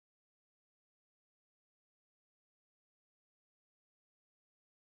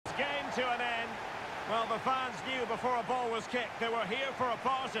Game to an end. Well, the fans knew before a ball was kicked they were here for a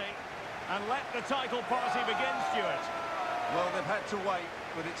party. And let the title party begin, Stuart. Well, they've had to wait,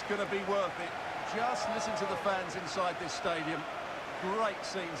 but it's going to be worth it. Just listen to the fans inside this stadium. Great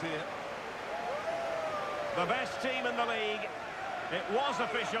scenes here. The best team in the league. It was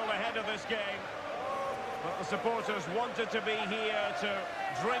official ahead of this game. But the supporters wanted to be here to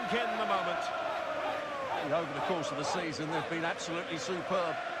drink in the moment. Over the course of the season, they've been absolutely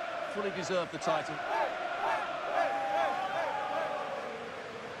superb. Fully deserved the title.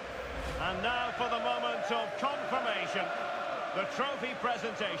 And now for the moment of confirmation. The trophy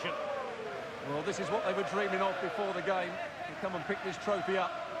presentation. Well, this is what they were dreaming of before the game. To come and pick this trophy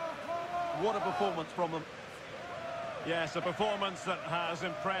up. What a performance from them. Yes, a performance that has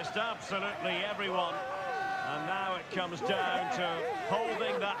impressed absolutely everyone. And now it comes down to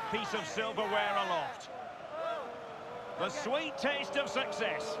holding that piece of silverware aloft. The sweet taste of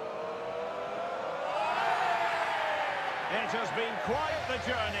success. It has been quite the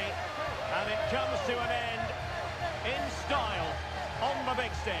journey, and it comes to an end in style on the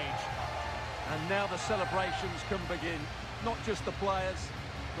big stage. And now the celebrations can begin. Not just the players,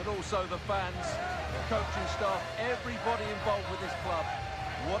 but also the fans, the coaching staff, everybody involved with this club.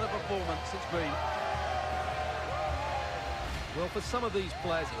 What a performance it's been. Well, for some of these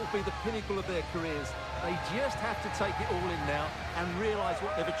players, it will be the pinnacle of their careers. They just have to take it all in now and realise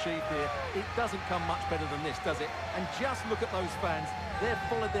what they've achieved here. It doesn't come much better than this, does it? And just look at those fans. They've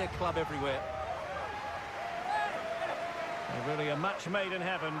followed their club everywhere. Really a match made in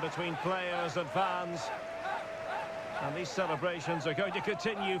heaven between players and fans. And these celebrations are going to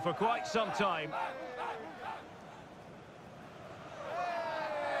continue for quite some time.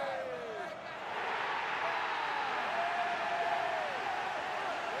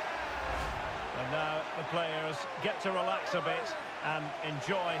 And now the players get to relax a bit and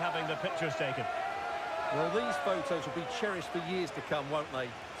enjoy having the pictures taken. Well, these photos will be cherished for years to come, won't they?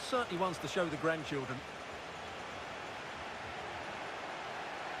 Certainly ones to show the grandchildren.